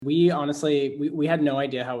We honestly, we had no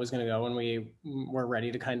idea how it was going to go when we were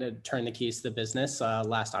ready to kind of turn the keys to the business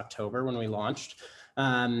last October when we launched.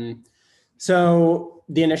 So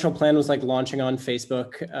the initial plan was like launching on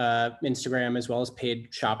Facebook, Instagram, as well as paid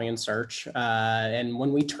shopping and search. And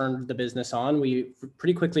when we turned the business on, we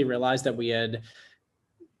pretty quickly realized that we had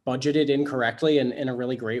budgeted incorrectly in a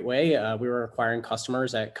really great way. We were acquiring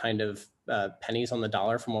customers at kind of pennies on the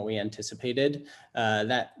dollar from what we anticipated.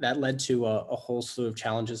 That led to a whole slew of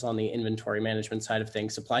challenges on the inventory management side of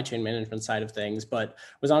things, supply chain management side of things, but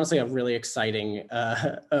was honestly a really exciting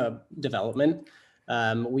development.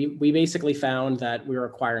 We basically found that we were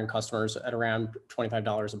acquiring customers at around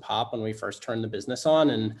 $25 a pop when we first turned the business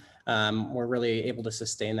on, and we're really able to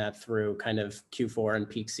sustain that through kind of Q4 and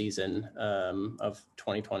peak season of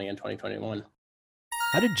 2020 and 2021.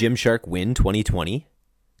 How did Gymshark win 2020?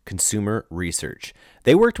 Consumer research.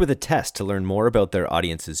 They worked with a test to learn more about their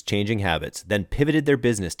audience's changing habits, then pivoted their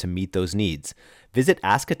business to meet those needs. Visit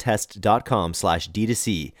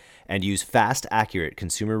askatest.com/D2C and use fast, accurate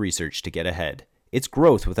consumer research to get ahead. It's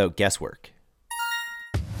growth without guesswork.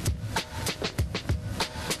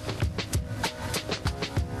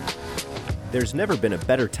 There's never been a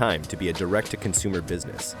better time to be a direct-to-consumer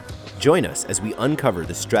business. Join us as we uncover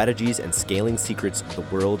the strategies and scaling secrets of the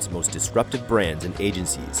world's most disruptive brands and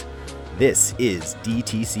agencies. This is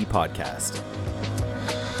DTC Podcast.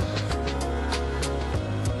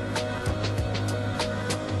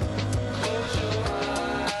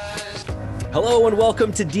 Hello and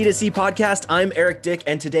welcome to D2C Podcast. I'm Eric Dick,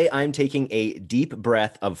 and today I'm taking a deep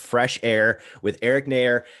breath of fresh air with Eric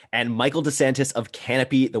Nair and Michael DeSantis of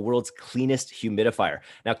Canopy, the world's cleanest humidifier.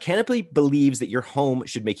 Now, Canopy believes that your home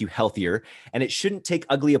should make you healthier, and it shouldn't take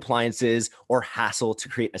ugly appliances or hassle to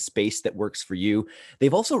create a space that works for you.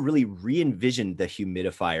 They've also really re-envisioned the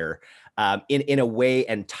humidifier in a way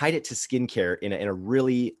and tied it to skincare in a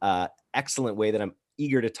really excellent way that I'm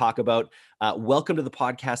eager to talk about. Welcome to the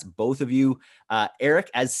podcast, both of you. Eric,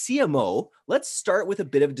 as CMO, let's start with a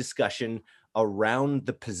bit of discussion around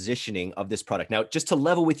the positioning of this product. Now, just to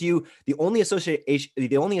level with you, the only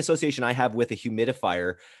association I have with a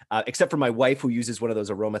humidifier, except for my wife who uses one of those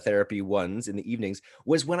aromatherapy ones in the evenings,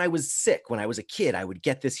 was when I was sick. When I was a kid, I would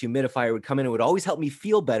get this humidifier, would come in, it would always help me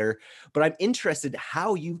feel better. But I'm interested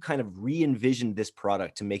how you kind of re-envisioned this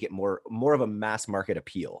product to make it more of a mass market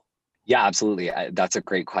appeal. Yeah, absolutely. That's a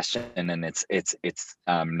great question, and it's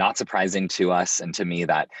not surprising to us and to me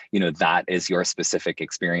that that is your specific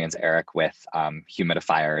experience, Eric, with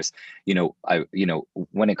humidifiers.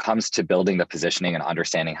 When it comes to building the positioning and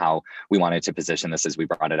understanding how we wanted to position this as we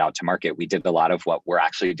brought it out to market, we did a lot of what we're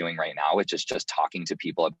actually doing right now, which is just talking to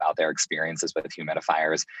people about their experiences with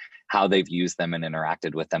humidifiers, how they've used them and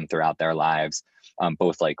interacted with them throughout their lives,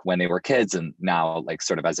 both like when they were kids and now like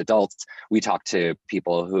sort of as adults. We talk to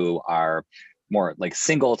people who are more like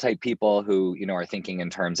single type people who, are thinking in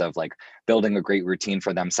terms of like building a great routine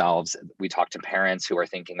for themselves. We talk to parents who are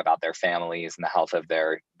thinking about their families and the health of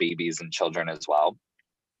their babies and children as well.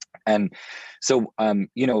 And so,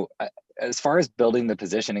 as far as building the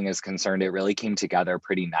positioning is concerned, it really came together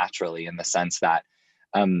pretty naturally in the sense that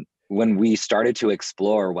when we started to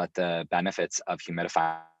explore what the benefits of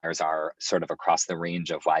humidifiers are sort of across the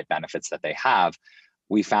range of wide benefits that they have,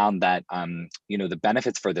 we found that, the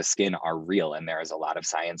benefits for the skin are real. And there is a lot of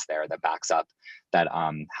science there that backs up that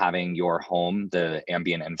having your home, the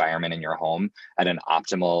ambient environment in your home at an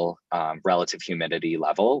optimal relative humidity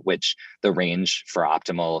level, which the range for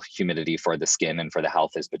optimal humidity for the skin and for the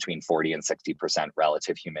health is between 40 and 60%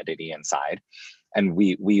 relative humidity inside. And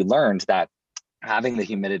we learned that having the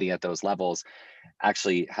humidity at those levels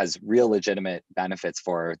actually has real legitimate benefits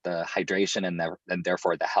for the hydration and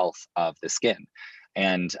therefore the health of the skin.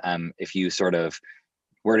 And if you sort of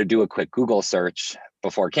were to do a quick Google search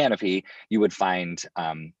before Canopy, you would find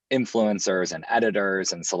influencers and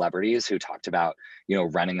editors and celebrities who talked about,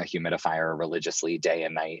 running a humidifier religiously day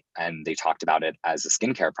and night. And they talked about it as a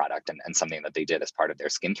skincare product and something that they did as part of their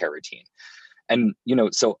skincare routine. And,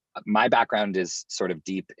 so my background is sort of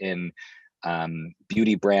deep in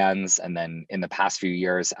beauty brands. And then in the past few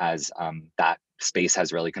years, as that space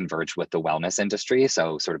has really converged with the wellness industry.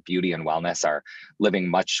 So sort of beauty and wellness are living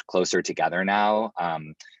much closer together now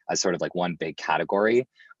as sort of like one big category,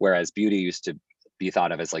 whereas beauty used to be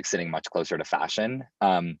thought of as like sitting much closer to fashion.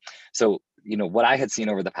 So, what I had seen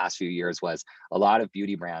over the past few years was a lot of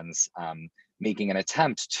beauty brands making an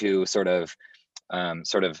attempt to sort of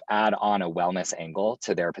add on a wellness angle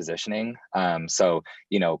to their positioning. So,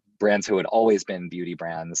 brands who had always been beauty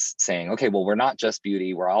brands saying, okay, well, we're not just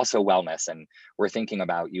beauty, we're also wellness, and we're thinking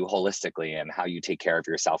about you holistically and how you take care of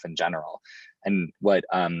yourself in general. And what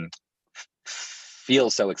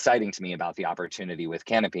feels so exciting to me about the opportunity with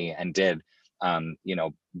Canopy, and did,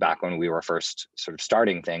 back when we were first sort of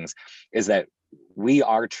starting things, is that we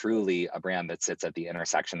are truly a brand that sits at the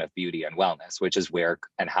intersection of beauty and wellness, which is where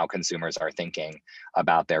and how consumers are thinking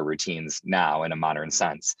about their routines now in a modern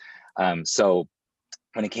sense. So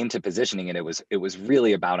when it came to positioning it, it was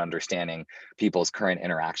really about understanding people's current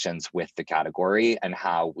interactions with the category and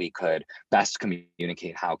how we could best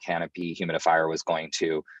communicate how Canopy humidifier was going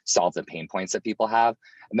to solve the pain points that people have.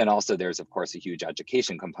 And then also there's of course a huge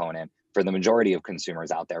education component for the majority of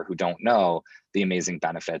consumers out there who don't know the amazing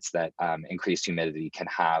benefits that increased humidity can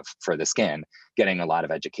have for the skin, getting a lot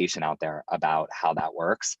of education out there about how that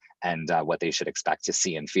works and what they should expect to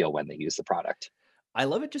see and feel when they use the product. I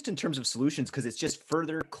love it just in terms of solutions because it's just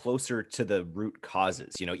further closer to the root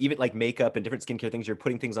causes. Even like makeup and different skincare things, you're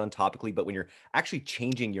putting things on topically, but when you're actually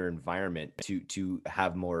changing your environment to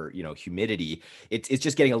have more, humidity, it's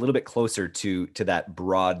just getting a little bit closer to that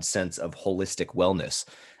broad sense of holistic wellness.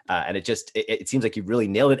 And it seems like you really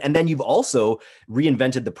nailed it. And then you've also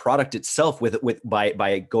reinvented the product itself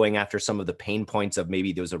by going after some of the pain points of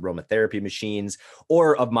maybe those aromatherapy machines,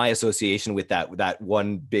 or of my association with that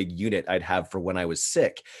one big unit I'd have for when I was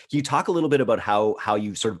sick. Can you talk a little bit about how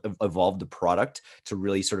you sort of evolved the product to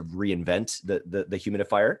really sort of reinvent the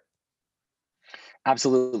humidifier?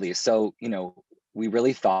 Absolutely. So, we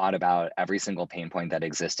really thought about every single pain point that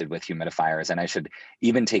existed with humidifiers. And I should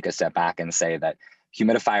even take a step back and say that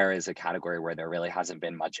humidifier is a category where there really hasn't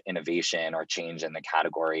been much innovation or change in the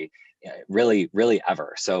category, really, really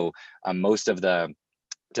ever. So most of the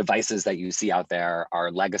devices that you see out there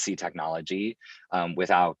are legacy technology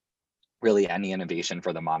without really any innovation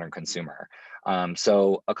for the modern consumer.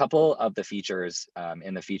 So a couple of the features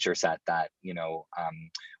in the feature set that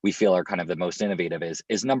we feel are kind of the most innovative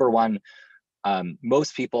is number one.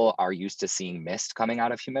 Most people are used to seeing mist coming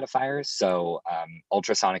out of humidifiers. So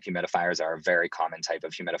ultrasonic humidifiers are a very common type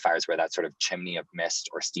of humidifiers where that sort of chimney of mist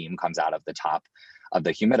or steam comes out of the top of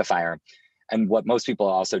the humidifier. And what most people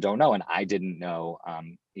also don't know, and I didn't know,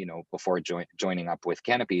 before joining up with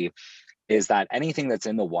Canopy, is that anything that's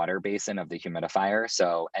in the water basin of the humidifier,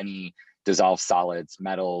 so any dissolved solids,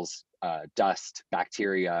 metals, dust,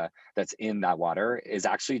 bacteria that's in that water, is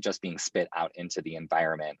actually just being spit out into the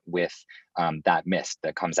environment with that mist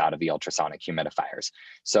that comes out of the ultrasonic humidifiers.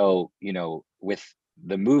 So, with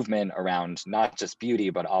the movement around not just beauty,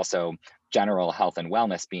 but also general health and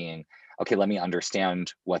wellness being, okay, let me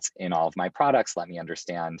understand what's in all of my products. Let me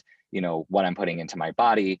understand, what I'm putting into my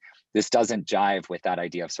body. This doesn't jive with that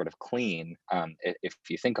idea of sort of clean, if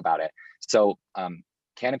you think about it. So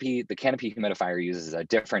the Canopy humidifier uses a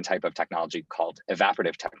different type of technology called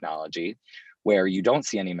evaporative technology, where you don't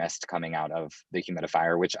see any mist coming out of the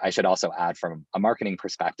humidifier, which I should also add from a marketing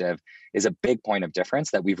perspective is a big point of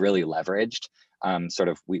difference that we've really leveraged.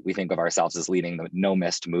 We think of ourselves as leading the no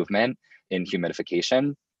mist movement in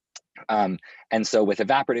humidification. And so with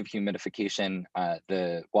evaporative humidification,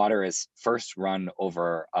 the water is first run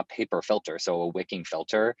over a paper filter, so a wicking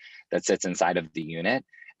filter that sits inside of the unit.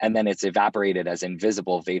 And then it's evaporated as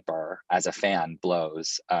invisible vapor as a fan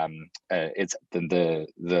blows. It's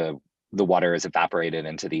the water is evaporated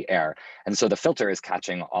into the air. And so the filter is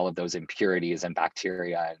catching all of those impurities and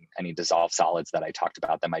bacteria and any dissolved solids that I talked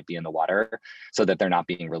about that might be in the water, so that they're not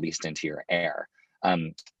being released into your air.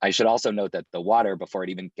 I should also note that the water, before it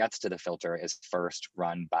even gets to the filter, is first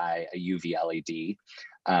run by a UV LED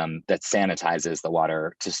that sanitizes the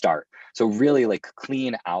water to start. So really, like,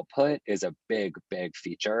 clean output is a big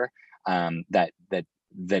feature that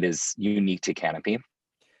is unique to Canopy.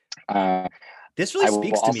 This really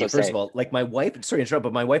speaks to me, first of all. Like, my wife, sorry to interrupt,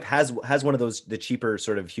 but my wife has one of those, the cheaper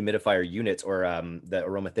sort of humidifier units, or the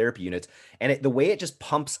aromatherapy units, and the way it just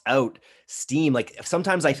pumps out steam, like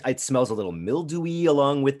sometimes it smells a little mildewy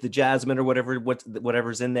along with the jasmine or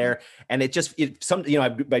whatever's in there, and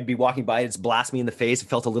I'd be walking by, it's blast me in the face. It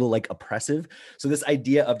felt a little like oppressive. So this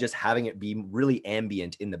idea of just having it be really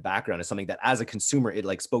ambient in the background is something that, as a consumer, it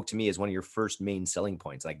like spoke to me as one of your first main selling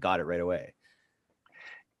points. I got it right away.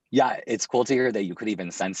 Yeah, it's cool to hear that you could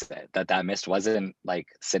even sense it, that mist wasn't like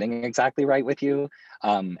sitting exactly right with you.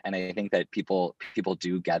 And I think that people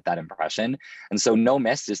do get that impression. And so no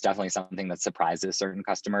mist is definitely something that surprises certain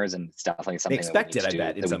customers, and it's definitely something they expect it, I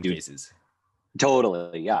bet, in some cases.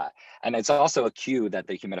 Totally, yeah. And it's also a cue that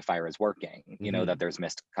the humidifier is working, that there's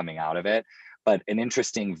mist coming out of it. But an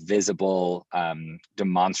interesting, visible,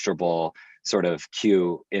 demonstrable sort of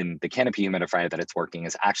cue in the Canopy humidifier that it's working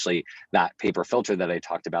is actually that paper filter that I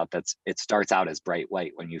talked about. It starts out as bright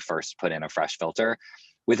white when you first put in a fresh filter.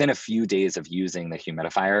 within a few days of using the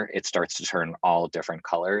humidifier, it starts to turn all different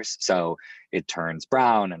colors. So it turns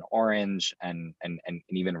brown and orange and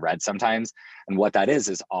even red sometimes. And what that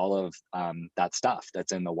is all of that stuff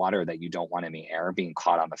that's in the water that you don't want in the air being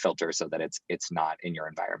caught on the filter, so that it's not in your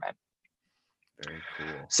environment. Very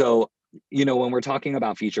cool. So, when we're talking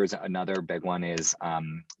about features, another big one is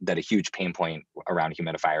that a huge pain point around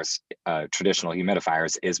humidifiers, traditional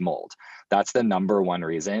humidifiers, is mold. That's the number one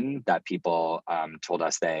reason that people told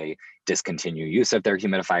us they discontinue use of their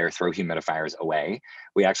humidifier, throw humidifiers away.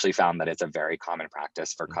 We actually found that it's a very common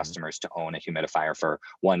practice for customers to own a humidifier for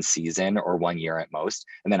one season or 1 year at most,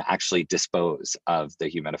 and then actually dispose of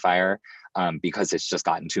the humidifier because it's just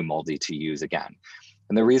gotten too moldy to use again.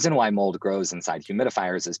 And the reason why mold grows inside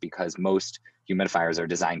humidifiers is because most humidifiers are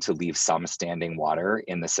designed to leave some standing water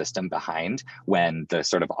in the system behind when the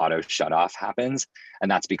sort of auto shutoff happens.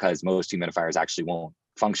 And that's because most humidifiers actually won't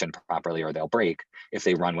function properly, or they'll break if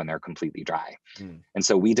they run when they're completely dry. And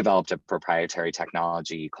so we developed a proprietary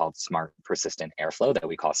technology called Smart Persistent Airflow that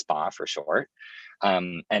we call SPA for short.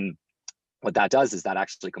 And what that does is that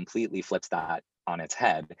actually completely flips that on its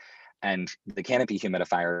head. And the Canopy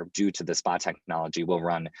humidifier, due to the SPA technology, will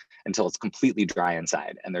run until it's completely dry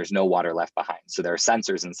inside and there's no water left behind. So there are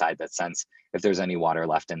sensors inside that sense if there's any water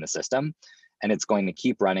left in the system, and it's going to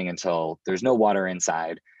keep running until there's no water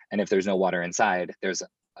inside. And if there's no water inside, there's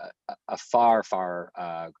a far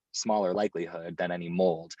smaller likelihood that any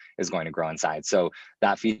mold is going to grow inside. So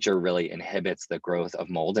that feature really inhibits the growth of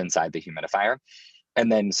mold inside the humidifier.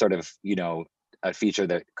 And then sort of, a feature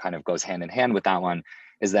that kind of goes hand in hand with that one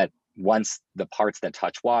is that once the parts that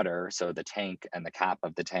touch water, so the tank and the cap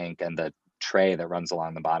of the tank and the tray that runs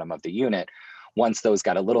along the bottom of the unit, once those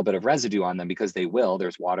got a little bit of residue on them, because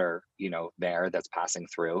there's water, there that's passing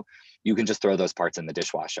through, you can just throw those parts in the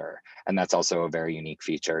dishwasher. And that's also a very unique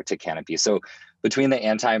feature to Canopy. So between the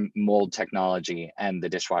anti-mold technology and the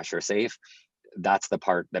dishwasher safe, that's the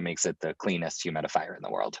part that makes it the cleanest humidifier in the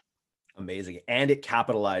world. Amazing. And it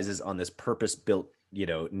capitalizes on this purpose-built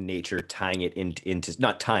nature, tying it into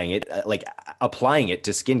not tying it, like applying it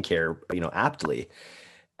to skincare, aptly.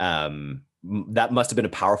 That must have been a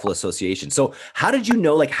powerful association. So how did you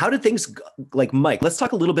know, how did things, Mike, let's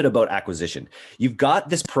talk a little bit about acquisition. You've got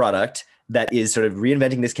this product that is sort of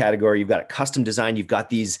reinventing this category. You've got a custom design. You've got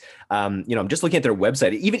these, I'm just looking at their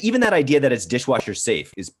website. Even that idea that it's dishwasher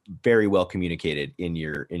safe is very well communicated in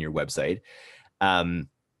your website.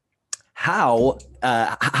 How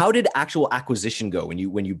did actual acquisition go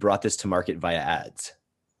when you brought this to market via ads?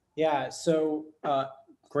 Yeah, so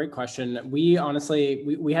great question. We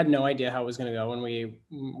honestly, we had no idea how it was going to go when we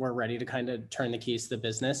were ready to kind of turn the keys to the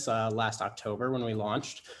business last October when we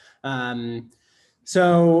launched.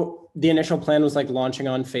 So the initial plan was launching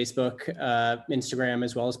on Facebook, Instagram,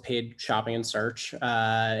 as well as paid shopping and search.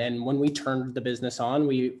 And when we turned the business on,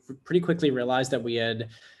 we pretty quickly realized that we had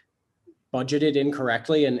budgeted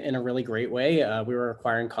incorrectly in a really great way. We were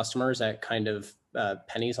acquiring customers at kind of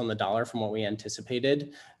pennies on the dollar from what we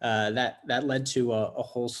anticipated. That led to a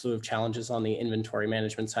whole slew of challenges on the inventory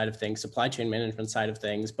management side of things, supply chain management side of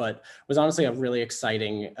things, but was honestly a really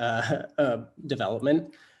exciting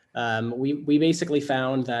development. We basically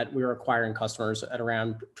found that we were acquiring customers at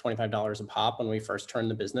around $25 a pop when we first turned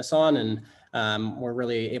the business on, and we're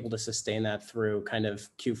really able to sustain that through kind of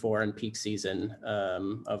Q4 and peak season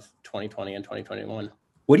of 2020 and 2021.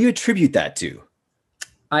 What do you attribute that to?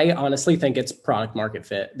 I honestly think it's product market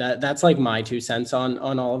fit. That's my 2 cents on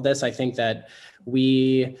all of this. I think that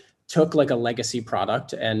we took a legacy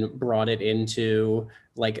product and brought it into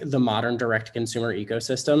the modern direct consumer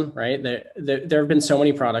ecosystem, right? There have been so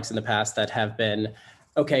many products in the past that have been,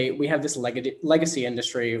 okay, we have this legacy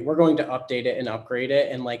industry. We're going to update it and upgrade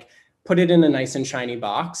it and put it in a nice and shiny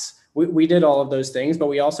box. We did all of those things, but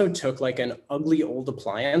we also took an ugly old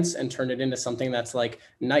appliance and turned it into something that's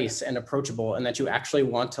nice and approachable and that you actually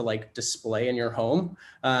want to display in your home.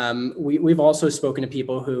 We've also spoken to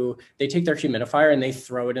people who they take their humidifier and they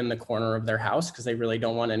throw it in the corner of their house because they really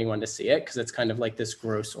don't want anyone to see it because it's kind of this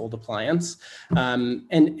gross old appliance.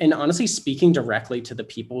 And honestly, speaking directly to the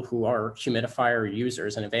people who are humidifier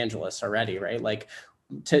users and evangelists already, right?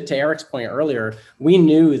 To Eric's point earlier, we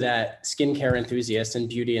knew that skincare enthusiasts and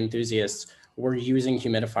beauty enthusiasts were using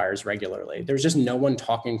humidifiers regularly. There's just no one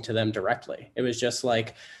talking to them directly. It was just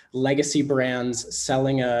legacy brands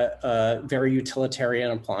selling a very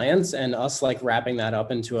utilitarian appliance, and us wrapping that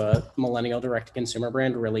up into a millennial direct consumer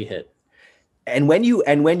brand really hit. And when you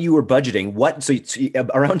were budgeting,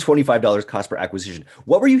 around $25 cost per acquisition,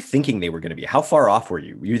 what were you thinking they were going to be? How far off were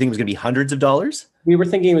you? Were you thinking it was going to be hundreds of dollars? We were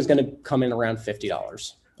thinking it was going to come in around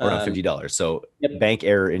 $50. Around $50. So Yep. bank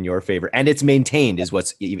error in your favor, and it's maintained is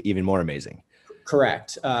what's even more amazing.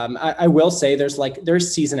 Correct. I will say there's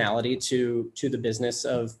seasonality to the business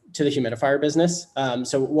to the humidifier business.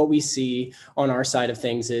 So what we see on our side of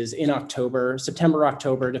things is in September,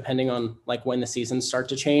 October, depending on like when the seasons start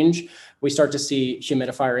to change, we start to see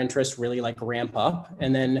humidifier interest really like ramp up.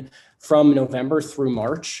 And then from November through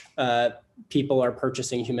March, people are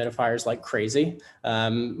purchasing humidifiers like crazy.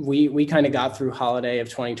 We kind of got through holiday of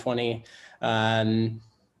 2020,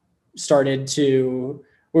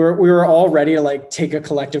 we were all ready to like take a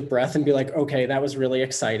collective breath and be like, okay, that was really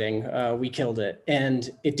exciting. We killed it. And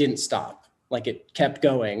it didn't stop. Like it kept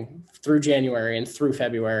going through January and through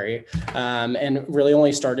February, and really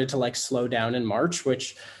only started to like slow down in March,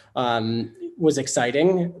 which was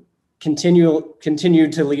exciting.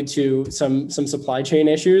 Continued to lead to some supply chain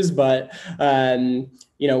issues, but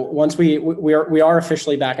once we are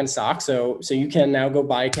officially back in stock, so you can now go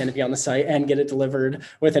buy Canopy on the site and get it delivered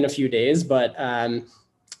within a few days. But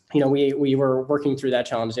we were working through that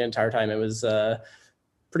challenge the entire time. It was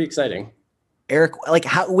pretty exciting. Eric, like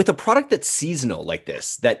how with a product that's seasonal like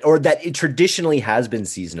this, that it traditionally has been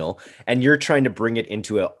seasonal, and you're trying to bring it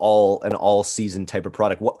into an all season type of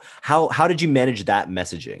product. How did you manage that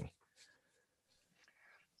messaging?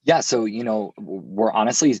 Yeah, so we're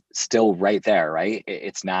honestly still right there, right?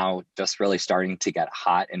 It's now just really starting to get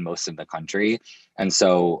hot in most of the country, and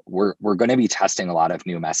so we're going to be testing a lot of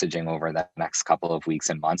new messaging over the next couple of weeks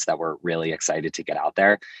and months that we're really excited to get out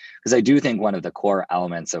there, because I do think one of the core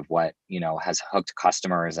elements of what has hooked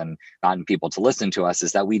customers and gotten people to listen to us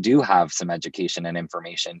is that we do have some education and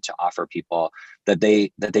information to offer people that they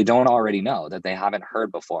don't already know, that they haven't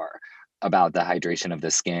heard before, about the hydration of the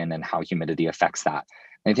skin and how humidity affects that.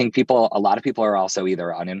 I think a lot of people are also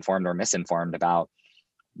either uninformed or misinformed about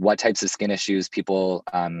what types of skin issues people,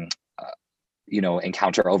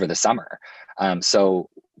 encounter over the summer.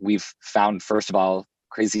 So we've found, first of all,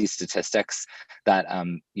 crazy statistics that,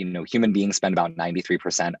 human beings spend about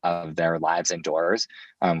 93% of their lives indoors,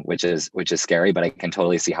 which is scary, but I can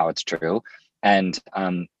totally see how it's true. And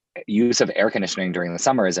use of air conditioning during the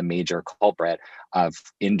summer is a major culprit of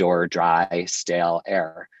indoor dry, stale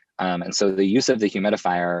air. And so the use of the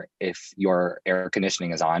humidifier, if your air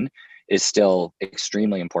conditioning is on, is still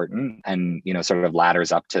extremely important, and sort of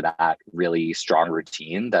ladders up to that really strong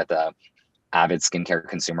routine that the avid skincare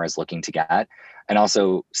consumer is looking to get. And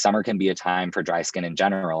also, summer can be a time for dry skin in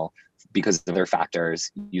general because of other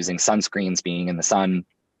factors, using sunscreens, being in the sun,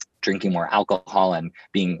 drinking more alcohol, and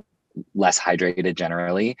being less hydrated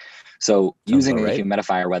generally. So using a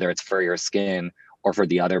humidifier, whether it's for your skin or for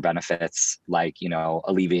the other benefits like,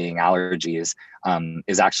 alleviating allergies,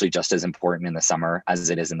 is actually just as important in the summer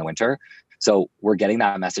as it is in the winter. So we're getting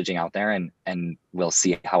that messaging out there, and we'll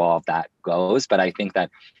see how all of that goes. But I think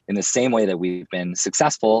that in the same way that we've been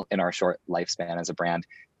successful in our short lifespan as a brand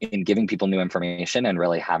in giving people new information and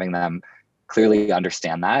really having them clearly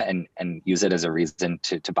understand that and use it as a reason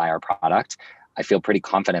to buy our product, I feel pretty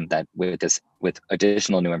confident that with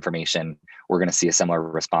additional new information, we're going to see a similar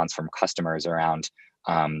response from customers around,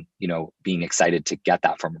 being excited to get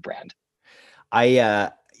that from a brand.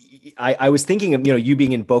 I was thinking of, you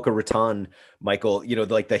being in Boca Raton, Michael,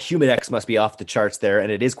 like the Humidex must be off the charts there,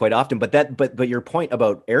 and it is quite often, but your point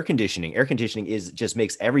about air conditioning just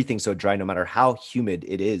makes everything so dry, no matter how humid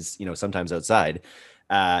it is, sometimes outside,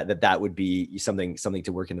 that would be something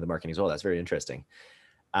to work into the marketing as well. That's very interesting.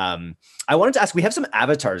 I wanted to ask, we have some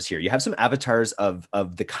avatars here. You have some avatars of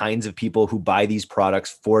the kinds of people who buy these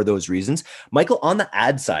products for those reasons. Michael, on the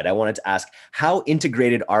ad side, I wanted to ask, how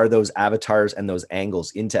integrated are those avatars and those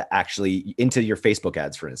angles into your Facebook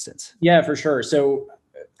ads, for instance? Yeah, for sure. So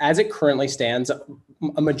as it currently stands,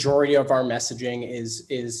 a majority of our messaging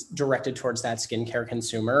is directed towards that skincare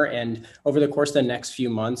consumer. And over the course of the next few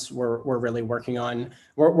months, we're really working on,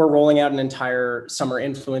 we're rolling out an entire summer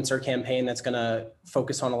influencer campaign that's going to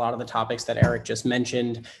focus on a lot of the topics that Eric just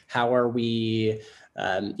mentioned. How are we,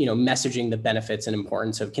 messaging the benefits and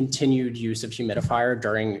importance of continued use of humidifier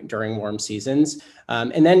during warm seasons.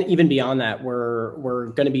 And then even beyond that, we're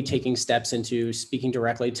going to be taking steps into speaking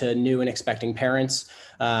directly to new and expecting parents.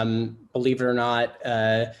 Believe it or not,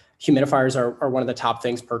 humidifiers are one of the top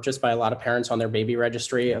things purchased by a lot of parents on their baby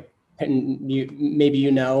registry. And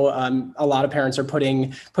a lot of parents are put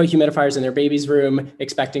humidifiers in their baby's room,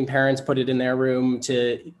 expecting parents put it in their room.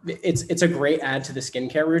 It's a great add to the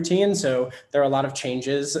skincare routine. So there are a lot of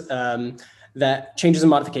changes and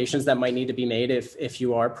modifications that might need to be made if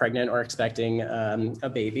you are pregnant or expecting a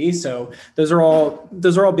baby. So those are all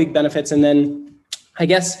big benefits. And then I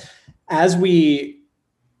guess as we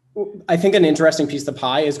I think an interesting piece of the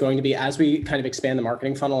pie is going to be as we kind of expand the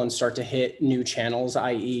marketing funnel and start to hit new channels,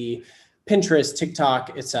 i.e. Pinterest,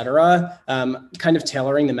 TikTok, et cetera, kind of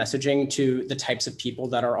tailoring the messaging to the types of people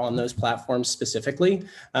that are on those platforms specifically,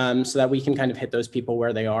 so that we can kind of hit those people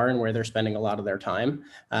where they are and where they're spending a lot of their time.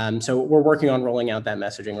 So we're working on rolling out that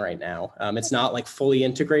messaging right now. It's not like fully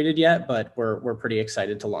integrated yet, but we're pretty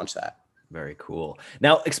excited to launch that. Very cool.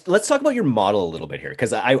 Now, let's talk about your model a little bit here,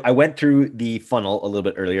 because I went through the funnel a little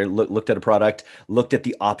bit earlier, looked at a product, looked at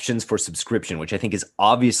the options for subscription, which I think is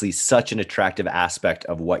obviously such an attractive aspect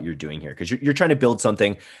of what you're doing here, because you're trying to build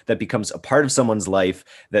something that becomes a part of someone's life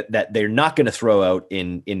that they're not going to throw out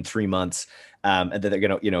in 3 months. And that they're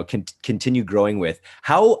going to, continue growing with.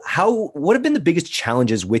 What have been the biggest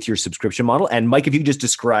challenges with your subscription model? And Mike, if you could just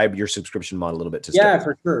describe your subscription model a little bit to start. Yeah,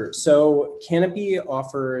 for sure. So Canopy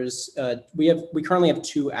offers, we currently have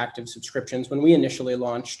 2 active subscriptions. When we initially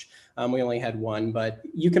launched, we only had 1, but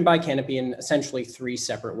you can buy Canopy in essentially 3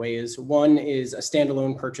 separate ways. One is a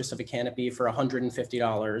standalone purchase of a Canopy for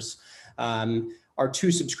 $150. Our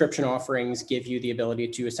 2 subscription offerings give you the ability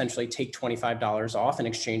to essentially take $25 off in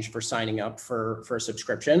exchange for signing up for a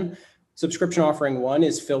subscription. Subscription offering 1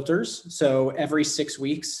 is filters. So every 6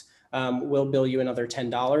 weeks, we'll bill you another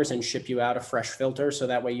 $10 and ship you out a fresh filter. So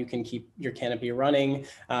that way you can keep your canopy running.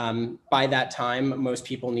 By that time, most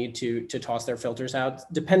people need to toss their filters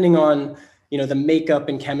out, depending on the makeup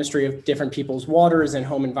and chemistry of different people's waters and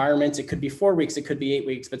home environments. It could be 4 weeks, it could be 8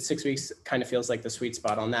 weeks, but 6 weeks kind of feels like the sweet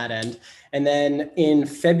spot on that end. And then in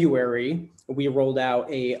February, we rolled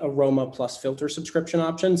out a aroma plus filter subscription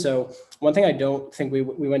option. So one thing I don't think we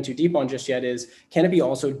went too deep on just yet is Canopy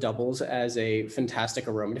also doubles as a fantastic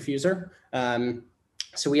aroma diffuser.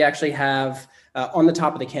 So we actually have on the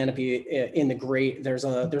top of the canopy in the grate, there's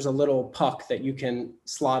a little puck that you can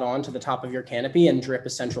slot on to the top of your canopy and drip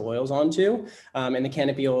essential oils onto. And the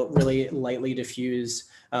canopy will really lightly diffuse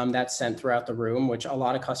that scent throughout the room, which a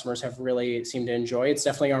lot of customers have really seemed to enjoy. It's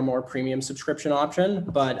definitely our more premium subscription option,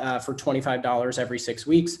 but for $25 every 6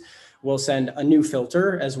 weeks, we'll send a new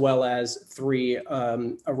filter as well as 3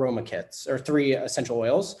 aroma kits or 3 essential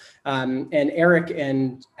oils. And Eric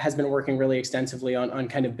has been working really extensively on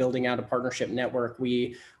kind of building out a partnership network.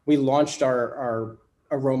 We launched our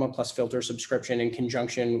aroma plus filter subscription in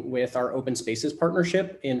conjunction with our Open Spaces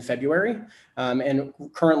partnership in February. And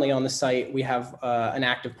currently on the site, we have an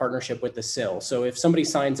active partnership with the SIL. So if somebody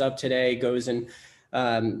signs up today, goes and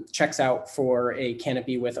checks out for a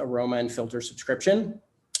canopy with aroma and filter subscription,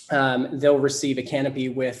 they'll receive a canopy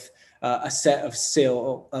with a set of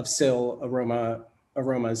SIL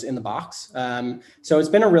aromas in the box. So it's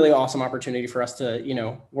been a really awesome opportunity for us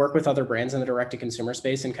to, work with other brands in the direct to consumer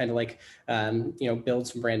space and kind of like, build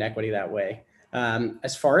some brand equity that way.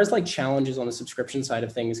 As far as like challenges on the subscription side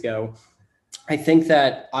of things go, I think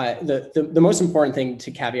that the most important thing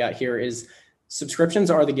to caveat here is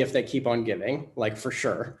subscriptions are the gift that keep on giving, like for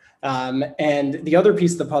sure. And the other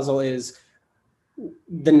piece of the puzzle is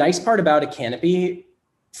the nice part about a canopy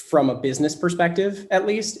from a business perspective, at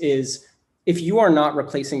least, is if you are not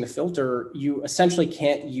replacing the filter, you essentially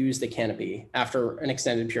can't use the canopy after an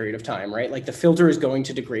extended period of time, right? Like the filter is going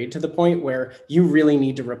to degrade to the point where you really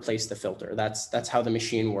need to replace the filter. That's how the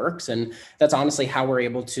machine works. And that's honestly how we're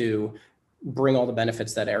able to bring all the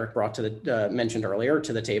benefits that Eric brought to the mentioned earlier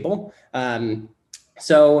to the table.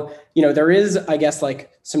 So, there is, I guess,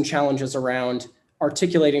 like some challenges around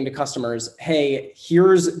articulating to customers, hey,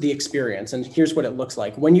 here's the experience and here's what it looks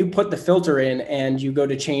like. When you put the filter in and you go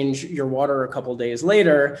to change your water a couple days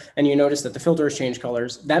later and you notice that the filter has changed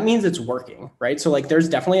colors, that means it's working, right? So like there's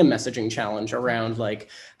definitely a messaging challenge around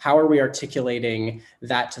like, how are we articulating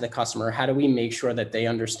that to the customer? How do we make sure that they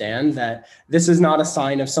understand that this is not a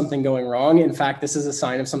sign of something going wrong? In fact, this is a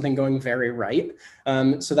sign of something going very right.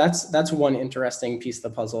 So that's one interesting piece of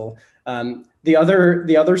the puzzle. The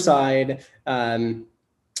other side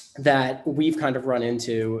that we've kind of run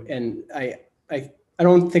into, and I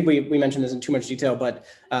don't think we mentioned this in too much detail, but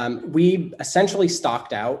we essentially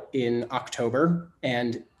stocked out in October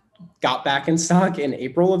and got back in stock in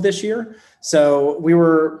April of this year. So we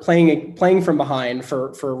were playing from behind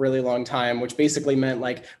for a really long time, which basically meant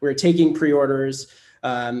like we were taking pre-orders,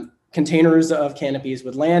 containers of canopies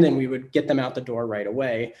would land and we would get them out the door right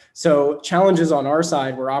away. So challenges on our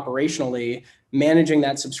side were operationally managing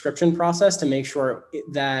that subscription process to make sure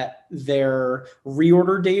that their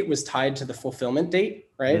reorder date was tied to the fulfillment date,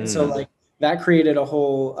 right? So like that created a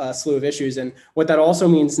whole slew of issues. And what that also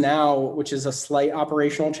means now, which is a slight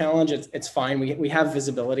operational challenge, it's fine. We have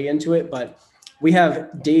visibility into it, but we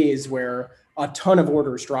have days where a ton of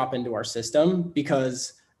orders drop into our system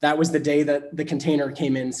because that was the day that the container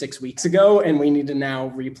came in 6 weeks ago, and we need to now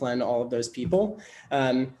replen all of those people.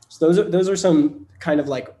 So those are some kind of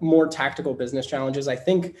like more tactical business challenges. I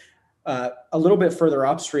think a little bit further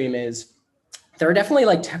upstream is there are definitely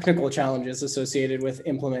like technical challenges associated with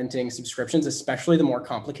implementing subscriptions, especially the more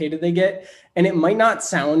complicated they get. And it might not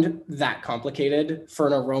sound that complicated for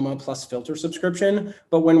an aroma plus filter subscription,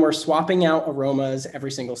 but when we're swapping out aromas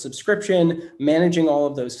every single subscription, managing all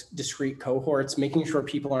of those discrete cohorts, making sure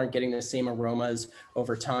people aren't getting the same aromas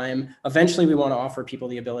over time. Eventually, we want to offer people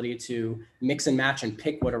the ability to mix and match and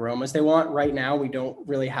pick what aromas they want. Right now, we don't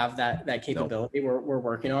really have that capability. Nope. We're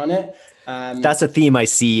working on it. That's a theme I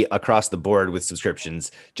see across the board with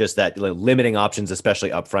subscriptions, just that limiting options, especially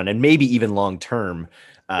upfront and maybe even long term,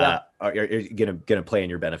 are gonna play in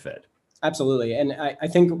your benefit. Absolutely, and I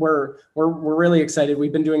think we're really excited.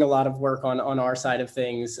 We've been doing a lot of work on our side of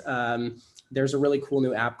things. There's a really cool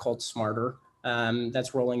new app called Smarter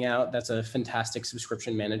that's rolling out. That's a fantastic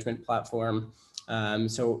subscription management platform.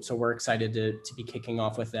 So we're excited to be kicking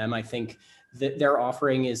off with them. I think that their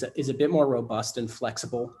offering is a bit more robust and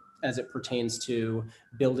flexible as it pertains to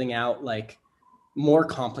building out like more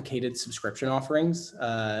complicated subscription offerings.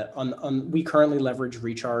 We currently leverage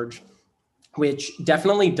Recharge, which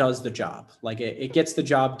definitely does the job. Like it gets the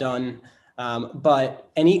job done,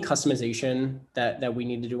 but any customization that we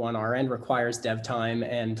need to do on our end requires dev time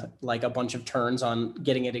and like a bunch of turns on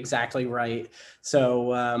getting it exactly right.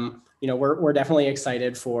 So we're definitely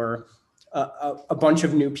excited for a bunch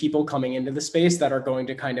of new people coming into the space that are going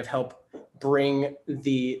to kind of help bring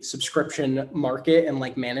the subscription market and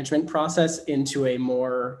like management process into a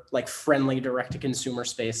more like friendly direct to consumer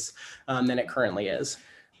space than it currently is.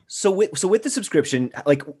 So with the subscription,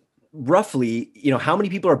 like roughly, how many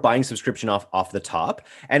people are buying subscription off the top,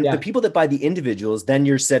 and the people that buy the individuals, then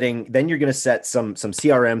you're going to set some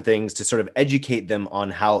CRM things to sort of educate them on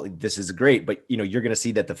how this is great, but you're going to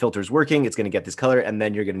see that the filter is working, it's going to get this color, and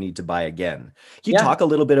then you're going to need to buy again. Can you talk a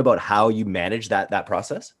little bit about how you manage that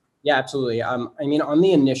process? Yeah, absolutely. I mean, on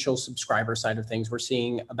the initial subscriber side of things, we're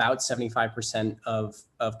seeing about 75% of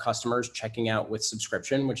customers checking out with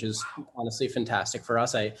subscription, which is honestly fantastic for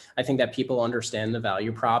us. I think that people understand the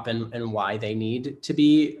value prop and why they need to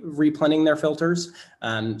be replenning their filters.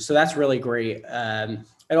 So that's really great.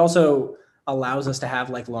 It also allows us to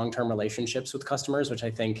have like long-term relationships with customers, which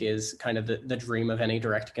I think is kind of the dream of any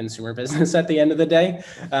direct-to-consumer business at the end of the day.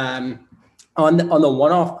 On the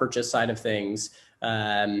one-off purchase side of things,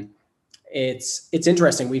 it's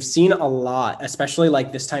interesting. We've seen a lot, especially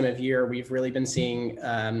like this time of year. We've really been seeing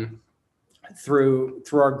through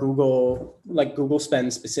our Google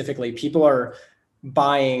spend specifically, people are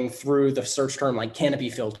buying through the search term like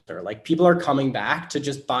canopy filter. Like people are coming back to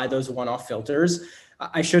just buy those one-off filters.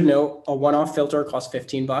 I should note a one-off filter costs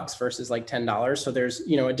 $15 versus like $10. So there's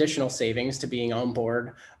additional savings to being on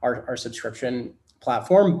board our subscription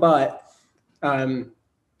platform, but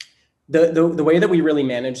the way that we really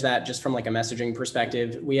manage that, just from like a messaging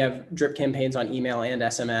perspective, we have drip campaigns on email and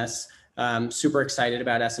SMS. Super excited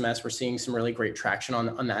about SMS. We're seeing some really great traction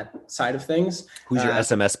on that side of things. Who's your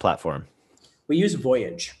SMS platform? We use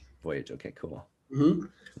Voyage. Voyage. Okay, cool. Mm-hmm.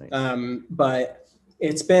 Nice. But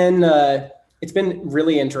it's been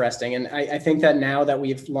really interesting. And I think that now that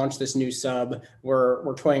we've launched this new sub,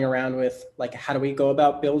 we're toying around with like, how do we go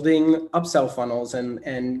about building upsell funnels and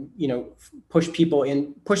push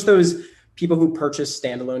those people who purchase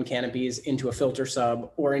standalone canopies into a filter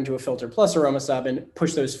sub or into a filter plus aroma sub, and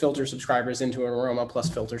push those filter subscribers into an aroma plus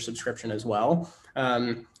filter subscription as well.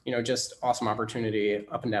 Just awesome opportunity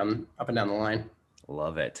up and down the line.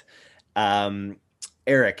 Love it.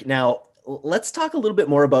 Eric, now, let's talk a little bit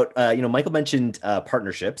more about, Michael mentioned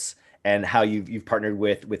partnerships and how you've partnered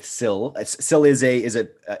with SIL. SIL is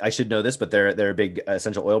I should know this, but they're a big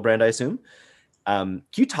essential oil brand, I assume. Can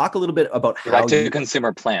you talk a little bit about how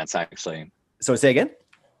direct-to-consumer plants, actually? So say again?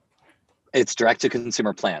 It's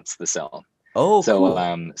direct-to-consumer plants, the SIL. Oh, so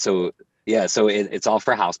cool. So it's all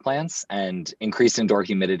for house plants, and increased indoor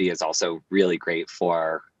humidity is also really great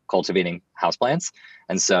for cultivating houseplants.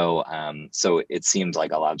 And so it seemed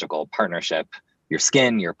like a logical partnership. Your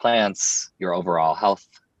skin, your plants, your overall health,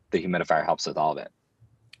 the humidifier helps with all of it.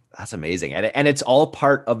 That's amazing. And it's all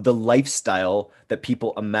part of the lifestyle that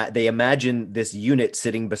people they imagine this unit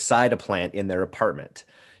sitting beside a plant in their apartment.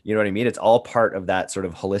 You know what I mean? It's all part of that sort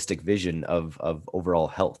of holistic vision of overall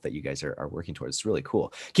health that you guys are working towards. It's really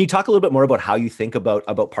cool. Can you talk a little bit more about how you think about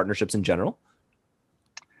partnerships in general?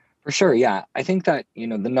 For sure. Yeah. I think that, the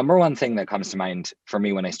number one thing that comes to mind for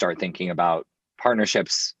me when I start thinking about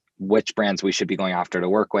partnerships, which brands we should be going after to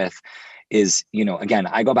work with, is, again,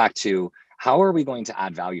 I go back to how are we going to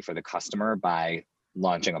add value for the customer by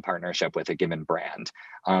launching a partnership with a given brand.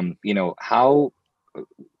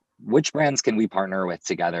 Which brands can we partner with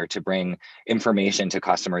together to bring information to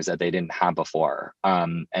customers that they didn't have before?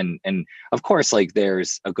 And of course, like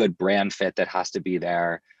there's a good brand fit that has to be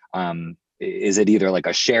there. Is it either like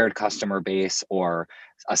a shared customer base or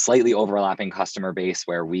a slightly overlapping customer base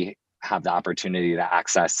where we have the opportunity to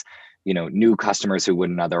access, new customers who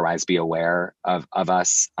wouldn't otherwise be aware of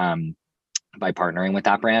us by partnering with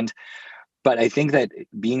that brand? But I think that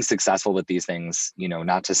being successful with these things,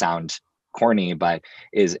 not to sound corny, but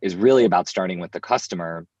is really about starting with the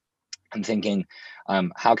customer and thinking,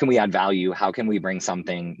 how can we add value? How can we bring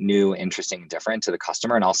something new, interesting, different to the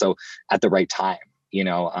customer, and also at the right time?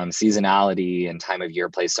 Seasonality and time of year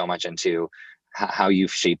plays so much into how you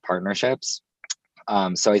shape partnerships.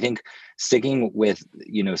 So I think sticking with,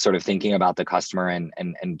 sort of thinking about the customer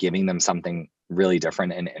and giving them something really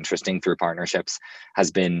different and interesting through partnerships has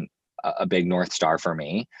been a big North Star for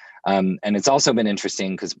me. And it's also been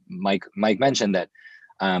interesting because Mike mentioned that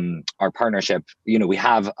our partnership, we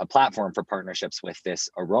have a platform for partnerships with this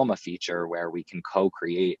aroma feature where we can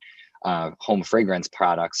co-create home fragrance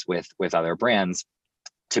products with other brands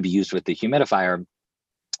to be used with the humidifier.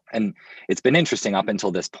 And it's been interesting up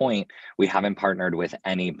until this point, we haven't partnered with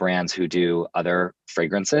any brands who do other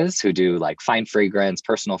fragrances, who do like fine fragrance,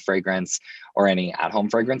 personal fragrance, or any at-home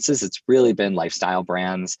fragrances. It's really been lifestyle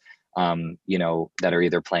brands, that are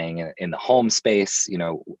either playing in the home space.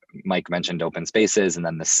 Mike mentioned Open Spaces, and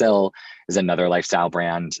then The Sill is another lifestyle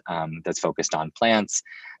brand that's focused on plants.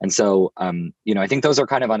 And so, I think those are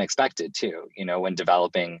kind of unexpected too. When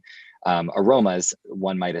developing aromas,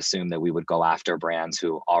 one might assume that we would go after brands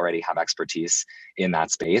who already have expertise in that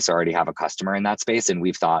space, already have a customer in that space, and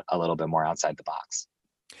we've thought a little bit more outside the box.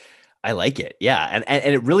 I like it. Yeah.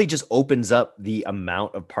 And it really just opens up the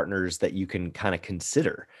amount of partners that you can kind of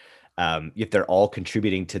consider. If they're all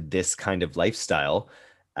contributing to this kind of lifestyle,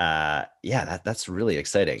 that's really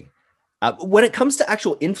exciting. When it comes to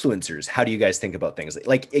actual influencers, how do you guys think about things?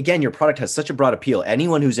 Like, again, your product has such a broad appeal.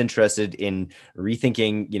 Anyone who's interested in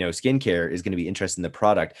rethinking, skincare is going to be interested in the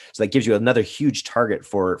product. So that gives you another huge target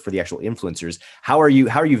for the actual influencers. How are you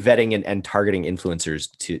vetting and targeting influencers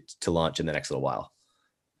to launch in the next little while?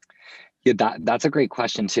 Yeah, that's a great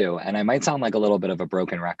question too. And I might sound like a little bit of a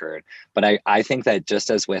broken record, but I think that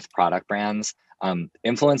just as with product brands,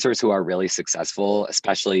 influencers who are really successful,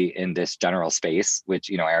 especially in this general space,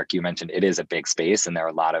 which, Eric, you mentioned, it is a big space and there are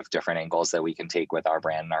a lot of different angles that we can take with our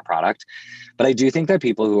brand and our product. But I do think that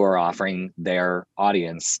people who are offering their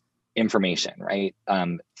audience information, right?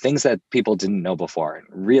 Things that people didn't know before,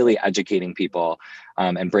 really educating people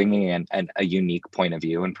and bringing in a unique point of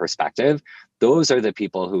view and perspective. Those are the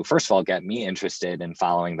people who, first of all, get me interested in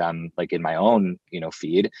following them, like in my own,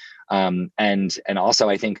 feed. And also,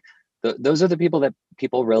 I think those are the people that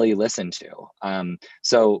people really listen to.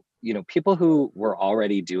 So, people who were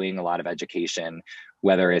already doing a lot of education,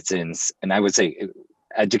 whether it's and I would say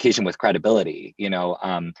education with credibility,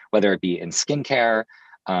 whether it be in skincare,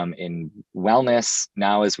 in wellness.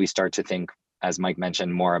 Now, as we start to think, as Mike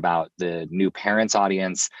mentioned, more about the new parents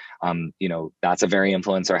audience, that's a very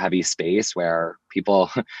influencer heavy space where people,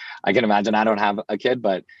 I can imagine, I don't have a kid,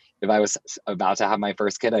 but if I was about to have my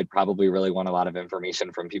first kid, I'd probably really want a lot of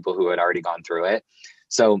information from people who had already gone through it.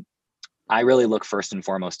 So I really look first and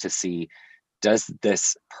foremost to see, does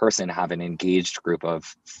this person have an engaged group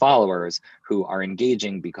of followers who are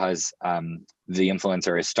engaging because the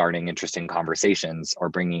influencer is starting interesting conversations or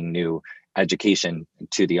bringing new education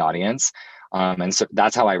to the audience? And so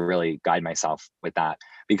that's how I really guide myself with that,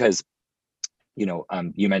 because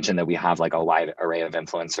you mentioned that we have like a wide array of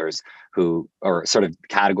influencers or sort of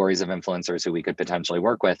categories of influencers who we could potentially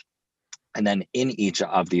work with. And then in each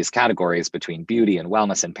of these categories, between beauty and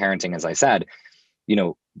wellness and parenting, as I said,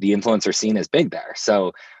 the influencer scene is big there.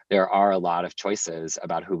 So there are a lot of choices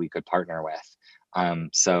about who we could partner with.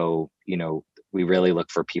 So, we really look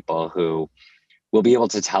for people who will be able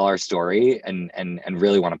to tell our story and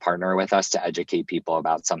really want to partner with us to educate people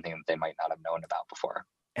about something that they might not have known about before.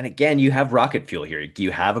 And again, you have rocket fuel here.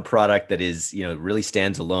 You have a product that is, really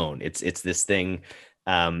stands alone. It's this thing.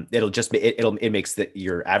 It makes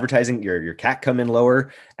your advertising, your CAC come in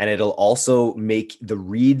lower, and it'll also make the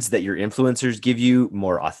reads that your influencers give you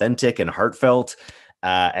more authentic and heartfelt.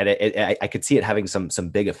 And I could see it having some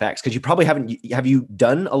big effects, because you probably have you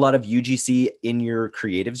done a lot of UGC in your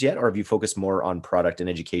creatives yet, or have you focused more on product and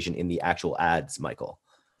education in the actual ads, Michael?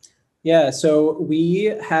 Yeah, so we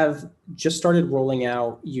have just started rolling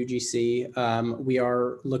out UGC. We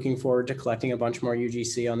are looking forward to collecting a bunch more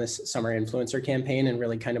UGC on this summer influencer campaign and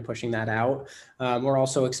really kind of pushing that out. We're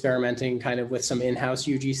also experimenting kind of with some in-house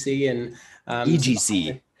UGC and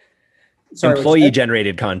EGC, sorry, employee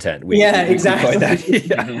generated content. Yeah, exactly.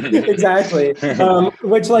 Exactly.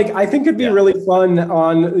 Which like I think could be really fun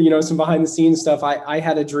on, some behind the scenes stuff. I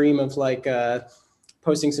had a dream of like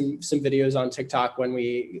posting some videos on TikTok when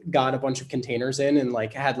we got a bunch of containers in and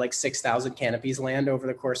like had like 6,000 canopies land over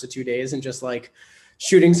the course of 2 days and just like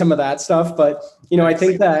shooting some of that stuff. But, I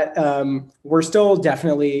think that we're still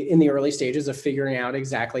definitely in the early stages of figuring out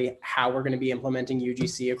exactly how we're going to be implementing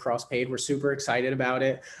UGC across paid. We're super excited about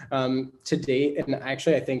it to date. And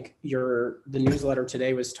actually, I think the newsletter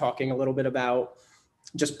today was talking a little bit about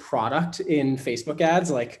just product in Facebook ads,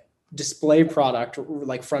 like display product,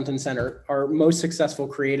 like front and center. Our most successful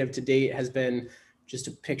creative to date has been just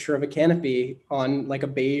a picture of a canopy on like a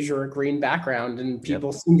beige or a green background, and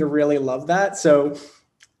people seem to really love that. So,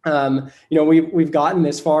 we've gotten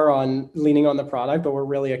this far on leaning on the product, but we're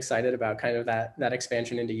really excited about kind of that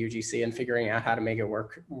expansion into UGC and figuring out how to make it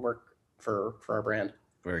work for our brand.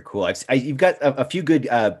 Very cool. You've got a few good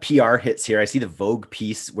PR hits here. I see the Vogue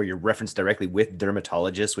piece where you're referenced directly with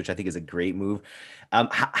dermatologists, which I think is a great move.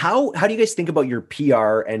 How do you guys think about your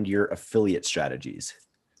PR and your affiliate strategies?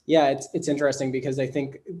 Yeah, it's interesting because I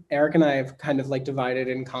think Eric and I have kind of like divided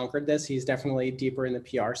and conquered this. He's definitely deeper in the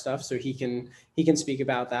PR stuff, so he can speak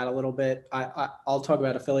about that a little bit. I'll talk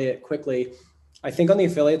about affiliate quickly. I think on the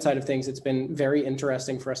affiliate side of things, it's been very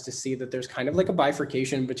interesting for us to see that there's kind of like a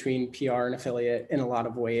bifurcation between PR and affiliate in a lot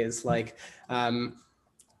of ways. Like,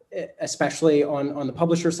 especially on the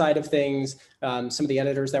publisher side of things, some of the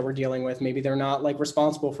editors that we're dealing with, maybe they're not like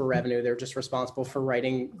responsible for revenue. They're just responsible for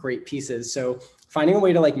writing great pieces. So finding a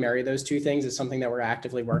way to like marry those two things is something that we're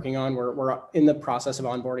actively working on. We're in the process of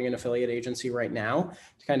onboarding an affiliate agency right now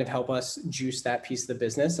to kind of help us juice that piece of the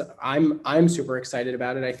business. I'm super excited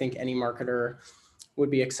about it. I think any marketer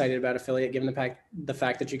would be excited about affiliate, given the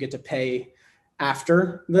fact that you get to pay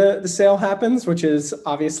after the sale happens, which is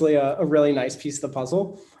obviously a really nice piece of the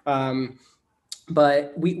puzzle.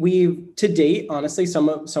 But we to date, honestly, some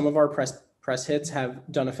of our press hits have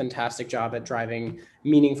done a fantastic job at driving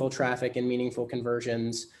meaningful traffic and meaningful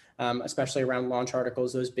conversions, especially around launch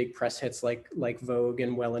articles, those big press hits like Vogue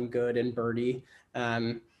and Well and Good and Birdie.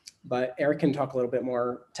 But Eric can talk a little bit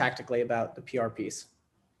more tactically about the PR piece.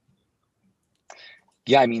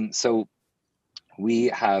 Yeah, I mean, so we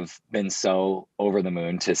have been so over the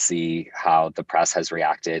moon to see how the press has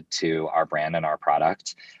reacted to our brand and our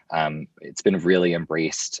product. It's been really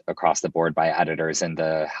embraced across the board by editors in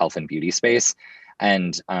the health and beauty space.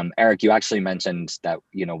 And Eric, you actually mentioned that,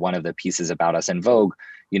 one of the pieces about us in Vogue,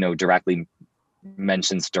 directly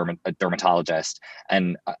mentions a dermatologist.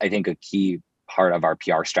 And I think a key part of our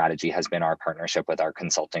PR strategy has been our partnership with our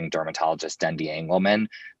consulting dermatologist, Dendi Engelman,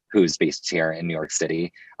 who's based here in New York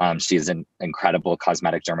City. She's an incredible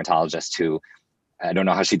cosmetic dermatologist who, I don't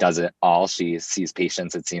know how she does it all. She sees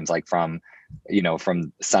patients, it seems like, from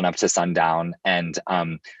sun up to sundown. And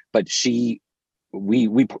but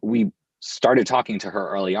we started talking to her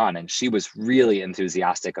early on, and she was really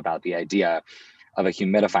enthusiastic about the idea of a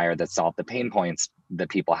humidifier that solved the pain points that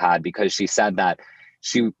people had, because she said that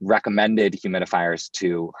she recommended humidifiers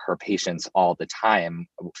to her patients all the time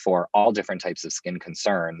for all different types of skin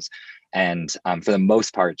concerns. And for the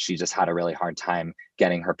most part, she just had a really hard time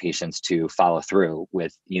getting her patients to follow through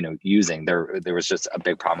with, using. There was just a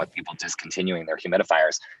big problem with people discontinuing their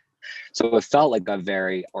humidifiers. So it felt like a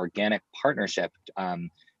very organic partnership,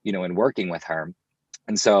 in working with her.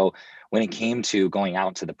 And so when it came to going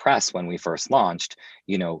out to the press when we first launched,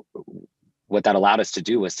 what that allowed us to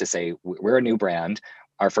do was to say, we're a new brand.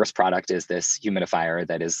 Our first product is this humidifier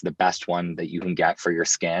that is the best one that you can get for your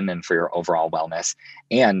skin and for your overall wellness.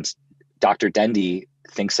 And Dr. Dendi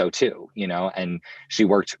thinks so too, and she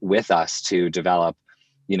worked with us to develop,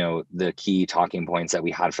 the key talking points that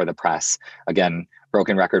we had for the press. Again,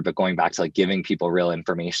 broken record, but going back to like giving people real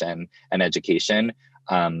information and education.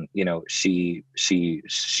 She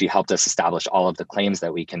helped us establish all of the claims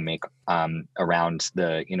that we can make around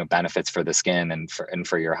the benefits for the skin and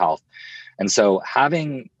for your health. And so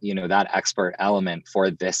having that expert element for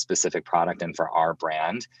this specific product and for our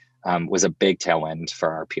brand was a big tailwind for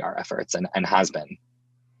our PR efforts, and has been.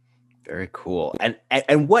 Very cool.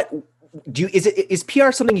 And what is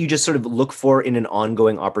PR something you just sort of look for in an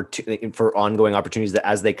ongoing opportunities that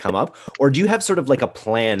as they come up, or do you have sort of like a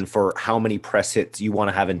plan for how many press hits you want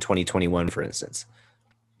to have in 2021, for instance?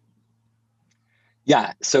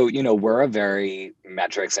 Yeah. So, we're a very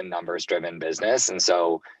metrics and numbers driven business. And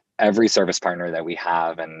so every service partner that we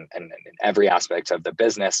have, and in every aspect of the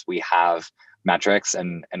business, we have metrics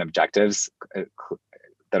and objectives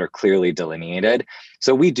that are clearly delineated.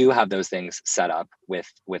 So we do have those things set up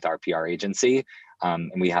with our PR agency.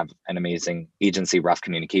 And we have an amazing agency, Rough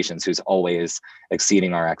Communications, who's always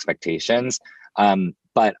exceeding our expectations.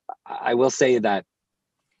 But I will say that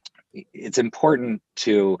it's important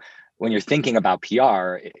to, when you're thinking about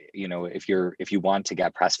PR, you know, if you want to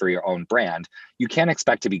get press for your own brand, you can't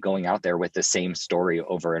expect to be going out there with the same story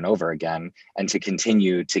over and over again and to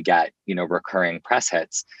continue to get, you know, recurring press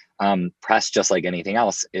hits. Press, just like anything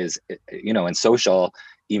else, is, you know, and social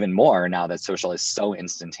even more now that social is so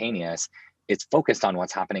instantaneous, it's focused on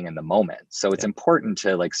what's happening in the moment. So it's important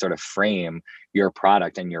to like sort of frame your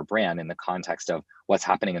product and your brand in the context of what's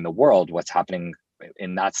happening in the world, what's happening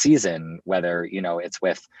in that season, whether, you know, it's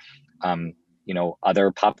with, you know,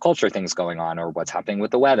 other pop culture things going on, or what's happening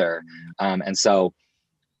with the weather. And so,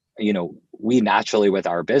 you know, we naturally, with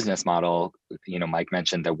our business model, you know, Mike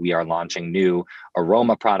mentioned that we are launching new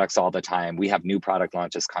aroma products all the time. We have new product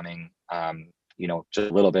launches coming, you know,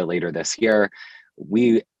 just a little bit later this year.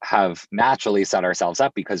 We have naturally set ourselves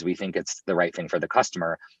up, because we think it's the right thing for the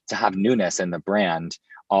customer to have newness in the brand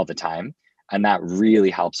all the time. And that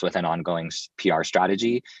really helps with an ongoing PR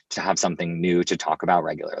strategy to have something new to talk about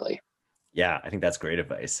regularly. Yeah, I think that's great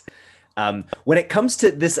advice. When it comes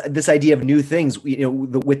to this idea of new things, you know,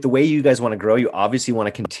 with the way you guys want to grow, you obviously want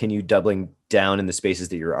to continue doubling down in the spaces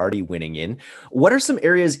that you're already winning in. What are some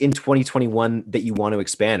areas in 2021 that you want to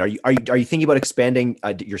expand? Are you thinking about expanding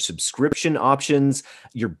your subscription options,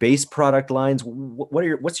 your base product lines?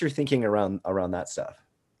 What's your thinking around that stuff?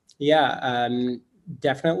 Yeah,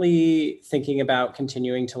 definitely thinking about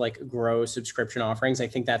continuing to like grow subscription offerings. I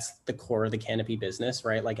think that's the core of the Canopy business,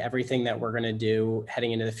 right? Like everything that we're going to do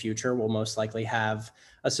heading into the future will most likely have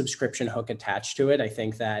a subscription hook attached to it. I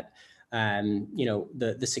think that, you know,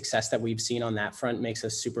 the success that we've seen on that front makes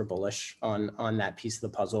us super bullish on that piece of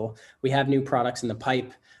the puzzle. We have new products in the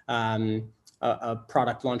pipe, a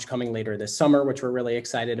product launch coming later this summer, which we're really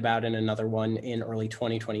excited about, and another one in early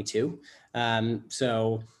 2022.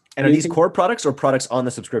 And are these core products or products on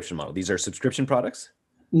the subscription model? These are subscription products?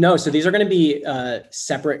 No, so these are going to be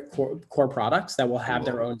separate core products that will have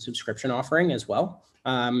their own subscription offering as well.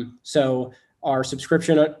 So our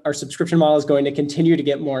subscription model is going to continue to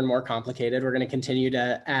get more and more complicated. We're going to continue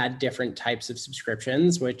to add different types of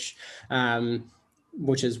subscriptions, which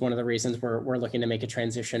is one of the reasons we're looking to make a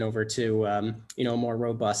transition over to you know, a more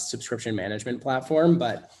robust subscription management platform.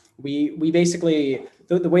 But we basically,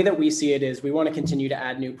 the way that we see it is we want to continue to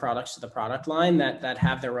add new products to the product line that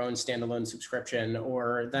have their own standalone subscription,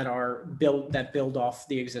 or that build off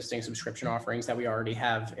the existing subscription offerings that we already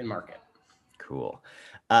have in market. Cool.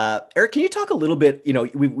 Eric, can you talk a little bit? You know,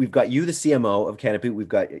 we've got you, the CMO of Canopy. We've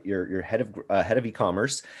got your head of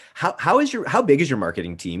e-commerce. How big is your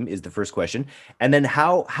marketing team? Is the first question, and then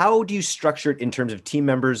how do you structure it in terms of team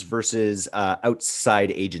members versus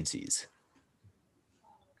outside agencies?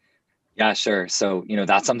 Yeah, sure. So, you know,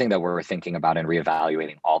 that's something that we're thinking about and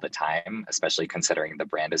reevaluating all the time, especially considering the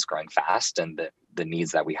brand is growing fast and the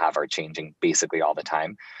needs that we have are changing basically all the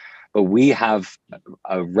time. But we have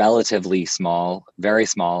a relatively small, very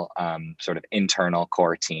small sort of internal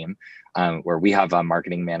core team where we have a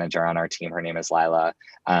marketing manager on our team. Her name is Lila.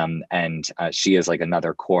 And she is like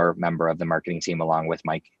another core member of the marketing team along with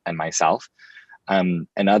Mike and myself. And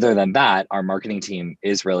other than that, our marketing team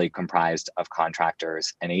is really comprised of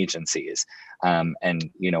contractors and agencies.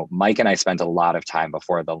 And, you know, Mike and I spent a lot of time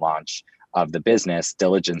before the launch of the business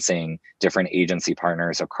diligencing different agency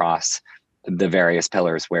partners across the various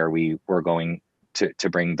pillars where we were going to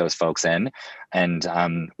bring those folks in. And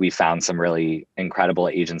we found some really incredible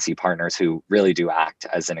agency partners who really do act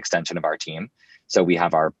as an extension of our team. So we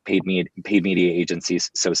have our paid media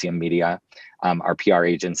agencies, Socium Media, our PR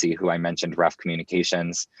agency, who I mentioned, Rough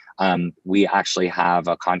Communications. We actually have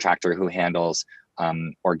a contractor who handles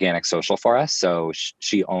organic social for us. So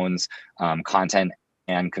she owns content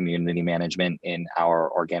and community management in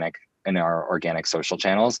our organic social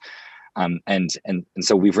channels. And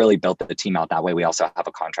so we've really built the team out that way. We also have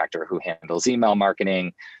a contractor who handles email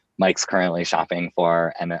marketing. Mike's currently shopping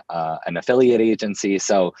for an affiliate agency.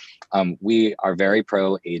 So we are very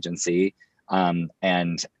pro agency. And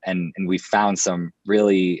we found some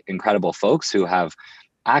really incredible folks who have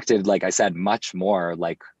acted, like I said, much more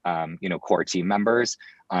like, you know, core team members,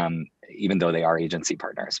 even though they are agency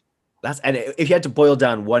partners. And if you had to boil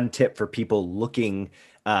down one tip for people looking,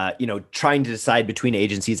 you know, trying to decide between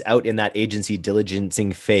agencies out in that agency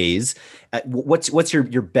diligencing phase, what's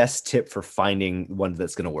your best tip for finding one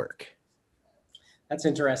that's going to work? That's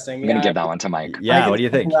interesting. I'm going to give that one to Mike. Yeah. What do you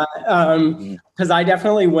think? Because I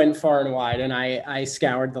definitely went far and wide, and I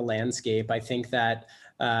scoured the landscape. I think that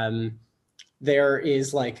there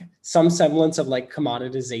is like some semblance of like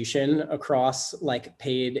commoditization across like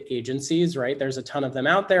paid agencies, right? There's a ton of them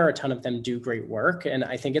out there, a ton of them do great work. And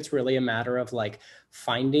I think it's really a matter of like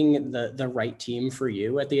finding the right team for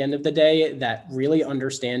you at the end of the day that really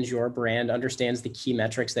understands your brand, understands the key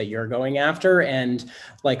metrics that you're going after, and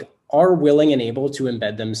like are willing and able to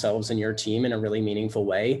embed themselves in your team in a really meaningful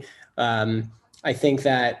way. I think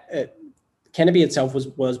that Canopy itself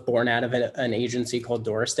was born out of an agency called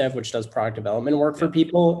Dorisdev, which does product development work for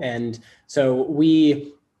people. And so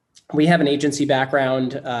we have an agency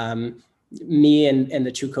background. Me and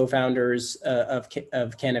the two co-founders of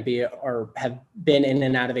Canopy have been in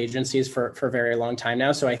and out of agencies for a very long time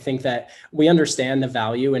now. So I think that we understand the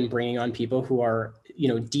value in bringing on people who are,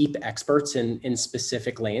 deep experts in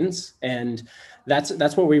specific lanes. And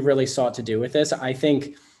that's what we really sought to do with this. I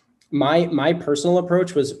think my personal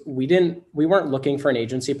approach was we weren't looking for an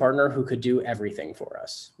agency partner who could do everything for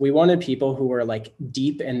us. We wanted people who were like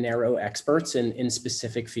deep and narrow experts in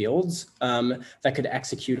specific fields that could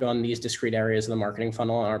execute on these discrete areas of the marketing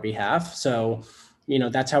funnel on our behalf. So,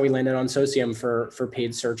 that's how we landed on Socium for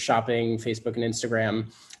paid search shopping, Facebook and Instagram.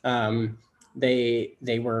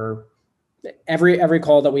 They were every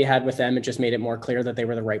call that we had with them, it just made it more clear that they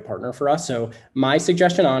were the right partner for us. So my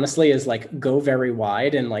suggestion, honestly, is like go very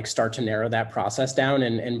wide and like start to narrow that process down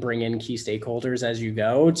and bring in key stakeholders as you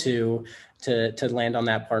go to land on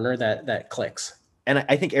that partner that clicks. And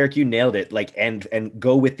I think, Eric, you nailed it. Like, and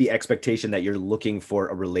go with the expectation that you're looking for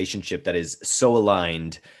a relationship that is so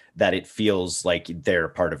aligned that it feels like they're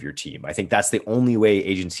part of your team. I think that's the only way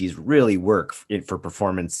agencies really work for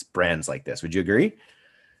performance brands like this. Would you agree?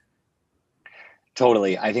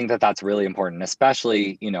 Totally. I think that that's really important,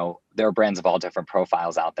 especially, there are brands of all different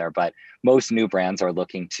profiles out there, but most new brands are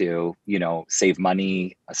looking to, save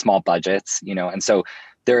money, small budgets, and so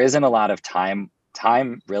there isn't a lot of time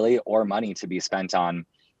really, or money to be spent on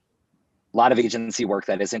a lot of agency work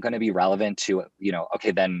that isn't going to be relevant to,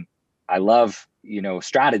 okay, then I love,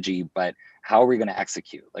 strategy, but how are we going to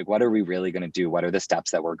execute? Like, what are we really going to do? What are the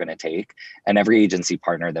steps that we're going to take? And every agency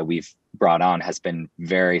partner that we've brought on has been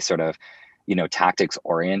very sort of, tactics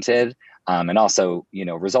oriented, and also,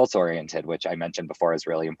 results oriented, which I mentioned before is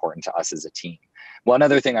really important to us as a team. One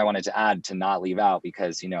other thing I wanted to add to not leave out,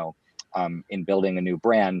 because, in building a new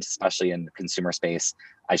brand, especially in the consumer space,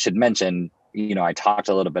 I should mention, I talked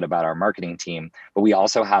a little bit about our marketing team, but we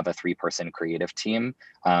also have a 3-person creative team.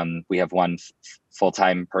 We have one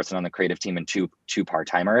full-time person on the creative team and two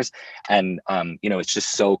part-timers. And, it's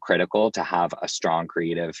just so critical to have a strong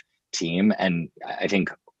creative team. And I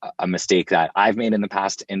think a mistake that I've made in the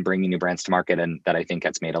past in bringing new brands to market, and that I think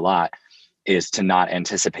gets made a lot, is to not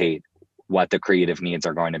anticipate what the creative needs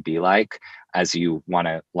are going to be like as you want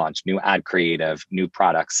to launch new ad creative, new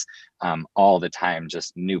products, all the time,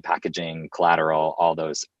 just new packaging, collateral, all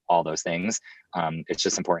those things. It's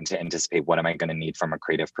just important to anticipate, what am I going to need from a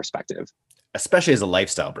creative perspective? Especially as a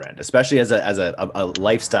lifestyle brand, especially as a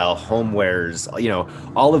lifestyle homewares,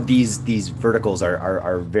 all of these verticals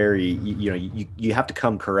are very, you have to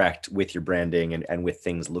come correct with your branding and with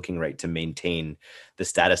things looking right to maintain the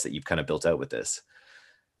status that you've kind of built out with this.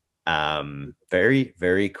 Very,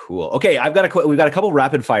 very cool. Okay. We've got a couple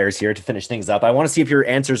rapid fires here to finish things up. I want to see if your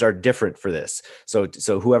answers are different for this. So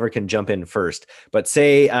whoever can jump in first, but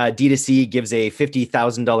say, D2C gives a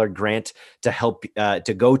 $50,000 grant to help,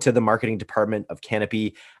 to go to the marketing department of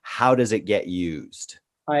Canopy. How does it get used?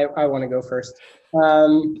 I want to go first.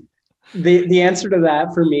 The answer to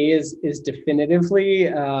that for me is definitively,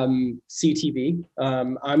 CTV.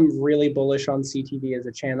 I'm really bullish on CTV as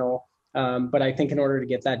a channel. But I think in order to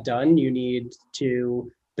get that done, you need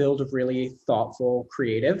to build a really thoughtful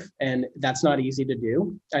creative, and that's not easy to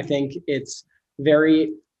do. I think it's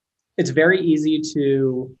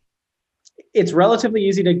relatively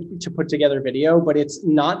easy to put together video, but it's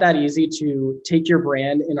not that easy to take your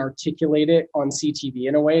brand and articulate it on CTV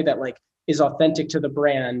in a way that like is authentic to the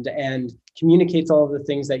brand and communicates all of the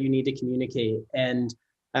things that you need to communicate. And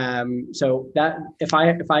so that if I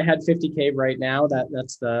had 50K right now,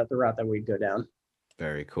 that's the route that we'd go down.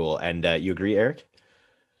 Very cool. And you agree, Eric?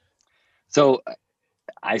 So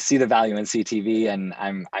I see the value in CTV, and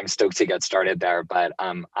I'm stoked to get started there. But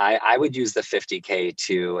I would use the 50K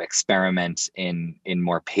to experiment in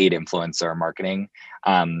more paid influencer marketing.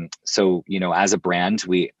 So as a brand,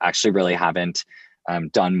 we actually really haven't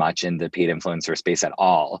done much in the paid influencer space at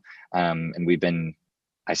all, and we've been,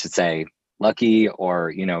 I should say, lucky,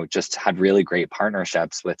 or just had really great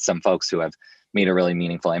partnerships with some folks who have made a really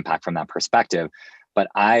meaningful impact from that perspective. but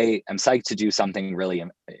I am psyched to do something really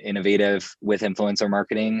innovative with influencer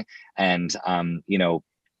marketing. And, you know,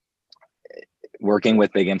 working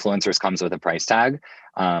with big influencers comes with a price tag.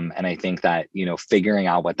 And I think that, you know, figuring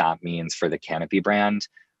out what that means for the Canopy brand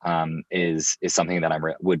is something that I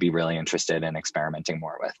would be really interested in experimenting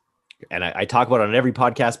more with. And I talk about it on every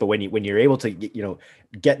podcast, but when you're able to, you know,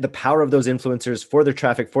 get the power of those influencers for their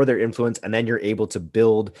traffic, for their influence, and then you're able to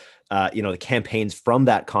build, you know, the campaigns from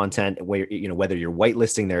that content, where, you know, whether you're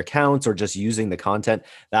whitelisting their accounts or just using the content,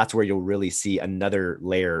 that's where you'll really see another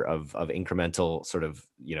layer of incremental sort of,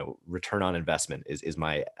 you know, return on investment is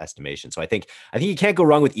my estimation. So I think you can't go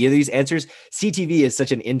wrong with either of these answers. CTV is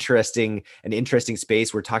such an interesting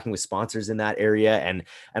space. We're talking with sponsors in that area, and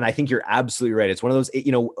I think you're absolutely right. It's one of those,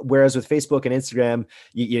 you know, whereas with Facebook and Instagram,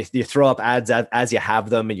 you throw up ads as you have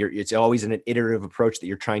them, and it's always an iterative approach that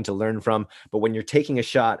you're trying to learn from. But when you're taking a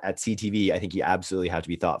shot at CTV, I think you absolutely have to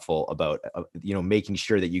be thoughtful about, you know, making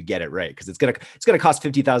sure that you get it right, because it's gonna cost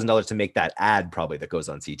 $50,000 to make that ad probably that goes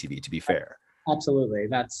on CTV, to be fair. Absolutely.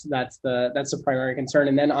 That's the primary concern.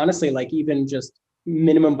 And then honestly, like even just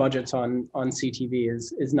minimum budgets on CTV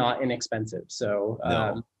is not inexpensive. So,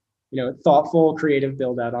 No. you know, thoughtful, creative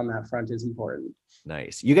build out on that front is important.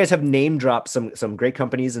 Nice. You guys have name dropped some great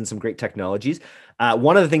companies and some great technologies.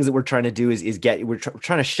 One of the things that we're trying to do is we're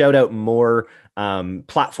trying to shout out more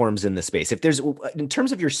platforms in the space. If there's, in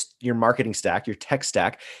terms of your marketing stack, your tech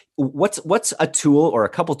stack, what's a tool or a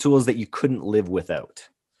couple tools that you couldn't live without?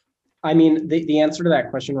 I mean, the answer to that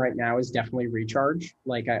question right now is definitely Recharge.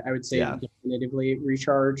 Like I would say definitively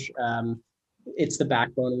Recharge. It's the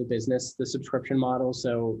backbone of the business, the subscription model.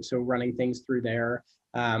 So running things through there.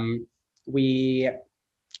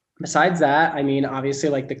 Besides that, I mean, obviously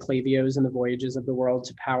like the Klaviyo's and the Voyages of the world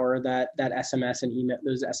to power that SMS and email,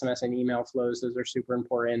 those SMS and email flows, those are super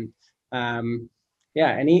important. Yeah,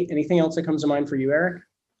 anything else that comes to mind for you, Eric?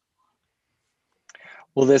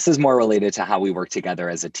 Well, this is more related to how we work together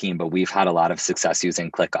as a team, but we've had a lot of success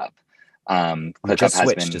using ClickUp. ClickUp just has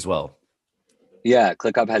switched been as well. Yeah,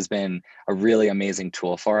 ClickUp has been a really amazing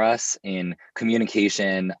tool for us in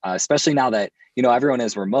communication, especially now that, you know, everyone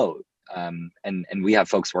is remote, and we have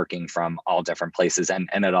folks working from all different places and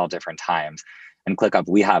at all different times. And ClickUp,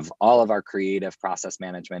 we have all of our creative process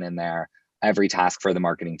management in there, every task for the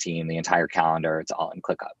marketing team, the entire calendar, it's all in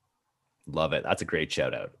ClickUp. Love it. That's a great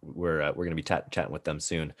shout out. We're going to be chatting with them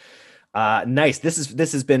soon. Nice. This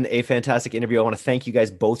has been a fantastic interview. I want to thank you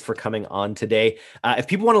guys both for coming on today. If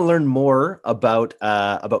people want to learn more about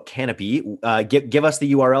Canopy, give us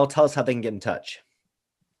the URL. Tell us how they can get in touch.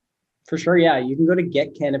 For sure. Yeah. You can go to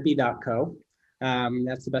getcanopy.co.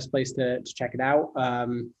 That's the best place to check it out.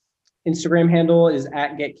 Instagram handle is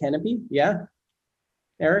 @getcanopy. Yeah.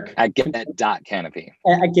 Eric? @get.canopy.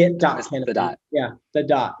 @get.canopy. The dot. Yeah. The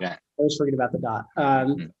dot. Yeah. I always forget about the dot.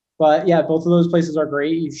 But yeah, both of those places are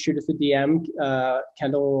great. You shoot us a DM.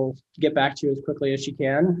 Kendall will get back to you as quickly as she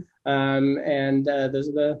can. And those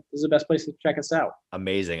are the best places to check us out.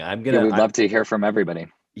 Amazing. We'd love to hear from everybody.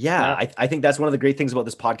 Yeah, I think that's one of the great things about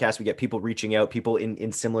this podcast. We get people reaching out, people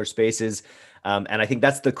in similar spaces. And I think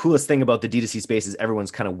that's the coolest thing about the D2C space is everyone's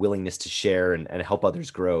kind of willingness to share and help others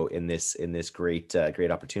grow in this great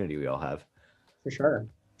opportunity we all have. For sure.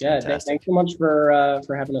 Yeah, thanks so much for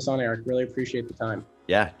having us on, Eric. Really appreciate the time.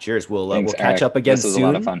 Yeah, cheers. We'll catch up again soon. This was a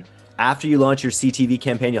lot of fun. After you launch your CTV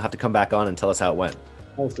campaign, you'll have to come back on and tell us how it went.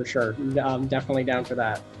 Oh, for sure. I'm definitely down for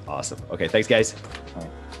that. Awesome. Okay, thanks, guys.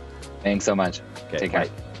 Thanks so much. Okay, take care.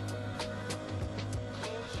 Bye.